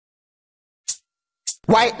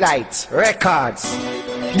White Lite Records.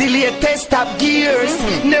 The latest top gears.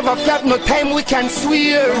 Never flap, no time we can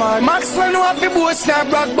swear. Maxwell no have the boast, not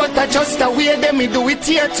brag, but I just the way them me do it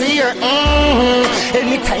year to year.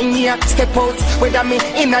 Anytime me step out, whether me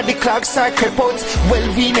in the clock or crep out,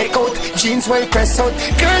 well we make out, jeans well press out.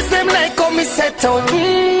 Girls them like how me set out.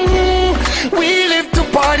 We live to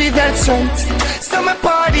party, that's right. So me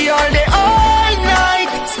party all day, all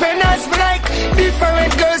night. Spend as me like.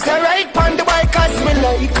 Different girls are right on the bike as me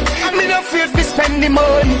like. Me no fear to spend the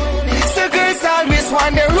money. So girls always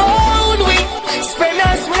want their own way. Spend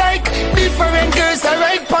as me like. Different girls are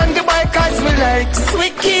right on the bike as me like.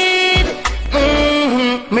 Sweet kid.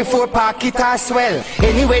 Me for pocket as well.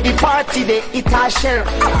 Anyway the party they it a shell.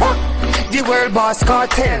 The world boss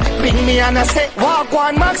cartel. Bring me and I say walk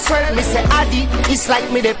one Maxwell. Me say Addy, it's like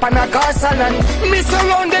me dey pan a Gaza land. Me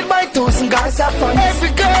surrounded by 2,000 Gaza fans.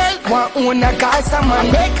 Every girl want own a Gaza man.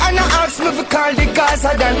 Make and I ask me to call the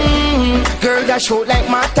Gaza dan. Girl that show like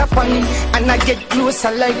Martha Pan. And I get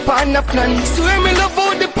closer like pan of none. Swear me love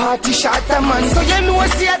how the party shatter man. So you know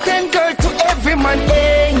see a 10 girl to every man.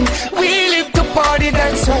 Hey, we live to party,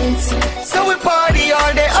 that's right. So we party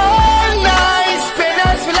all day, all night. Spend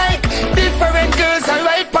as we like. Different girls are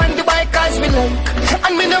right on the bike as we like.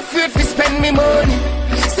 And me no fear to spend me money.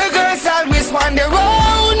 So girls always want their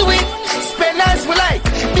own way. Spend as we like.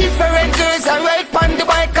 Different girls are right on the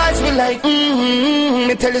bike as we like.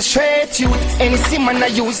 Me tell you straight youth. Any seaman I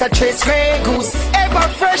use I trace Grey Goose. Ever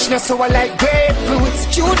freshness so I like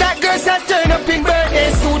grapefruits. Chew that girls that turn up in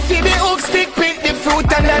birthday suit. Feed the hook stick pick the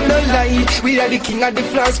fruit and I no lie. We are the king of the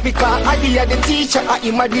flowers because I are the teacher. I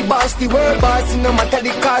am the boss, the world boss. No matter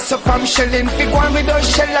the cost, so from shelling fig one we don't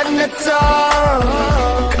shell and the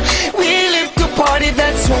talk. We live to party,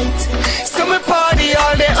 that's right. So we party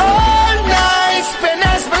all day, all night. Spend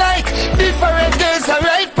as me like. Different girls are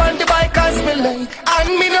right on the bike as me like.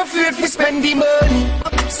 And me no fear to spend the money.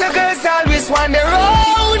 So girls always want their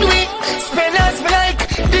own way. Spend as me like.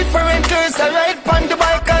 Different girls are right on the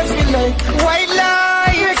bike as me like. White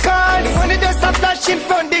Lite Records. When the dust a flash in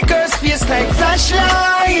front the girls face like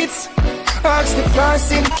flashlights. Ask the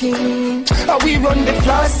flossing king. How we run the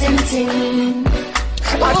flossing thing.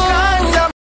 I can't